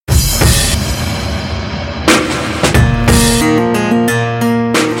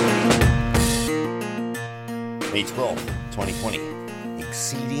May 12th, 2020.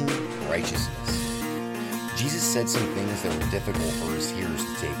 Exceeding righteousness. Jesus said some things that were difficult for his hearers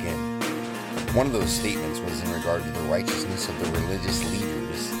to take in. One of those statements was in regard to the righteousness of the religious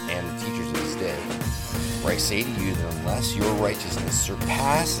leaders and the teachers of his day. For I say to you that unless your righteousness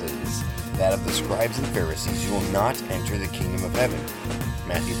surpasses that of the scribes and Pharisees, you will not enter the kingdom of heaven.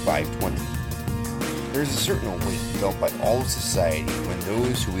 Matthew 5:20. There is a certain weight felt by all of society when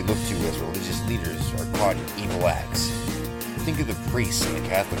those who we look to as religious leaders are caught in evil acts. Think of the priests in the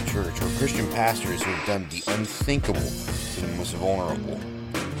Catholic Church or Christian pastors who have done the unthinkable to the most vulnerable.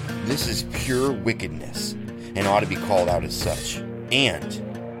 This is pure wickedness and ought to be called out as such. And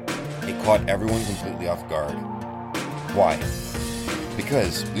it caught everyone completely off guard. Why?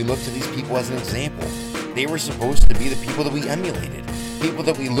 Because we look to these people as an example. They were supposed to be the people that we emulated, people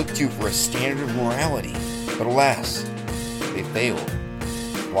that we looked to for a standard of morality. But alas, they failed.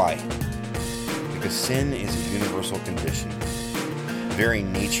 Why? Because sin is a universal condition. The very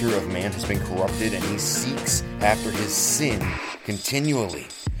nature of man has been corrupted, and he seeks after his sin continually.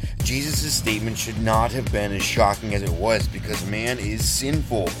 Jesus' statement should not have been as shocking as it was, because man is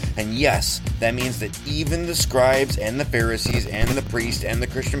sinful. And yes, that means that even the scribes and the Pharisees and the priests and the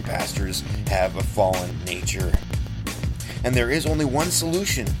Christian pastors have a fallen nature. And there is only one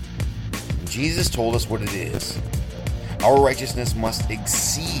solution. And Jesus told us what it is. Our righteousness must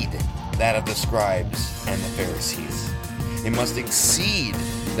exceed that of the scribes and the Pharisees. It must exceed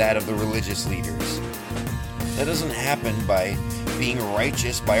that of the religious leaders. That doesn't happen by being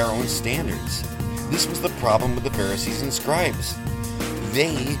righteous by our own standards. This was the problem with the Pharisees and scribes.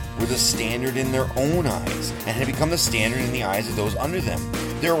 They were the standard in their own eyes and had become the standard in the eyes of those under them.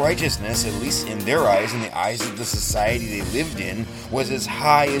 Their righteousness, at least in their eyes, in the eyes of the society they lived in, was as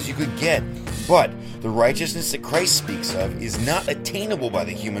high as you could get. But the righteousness that Christ speaks of is not attainable by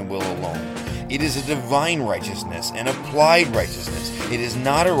the human will alone. It is a divine righteousness, an applied righteousness. It is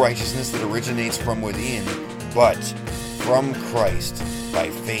not a righteousness that originates from within, but from Christ by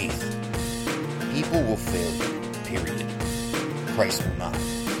faith. People will fail you, period. Christ will not.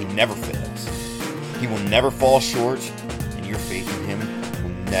 He never fails. He will never fall short, and your faith in him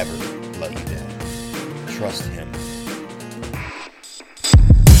will never let you down. Trust him.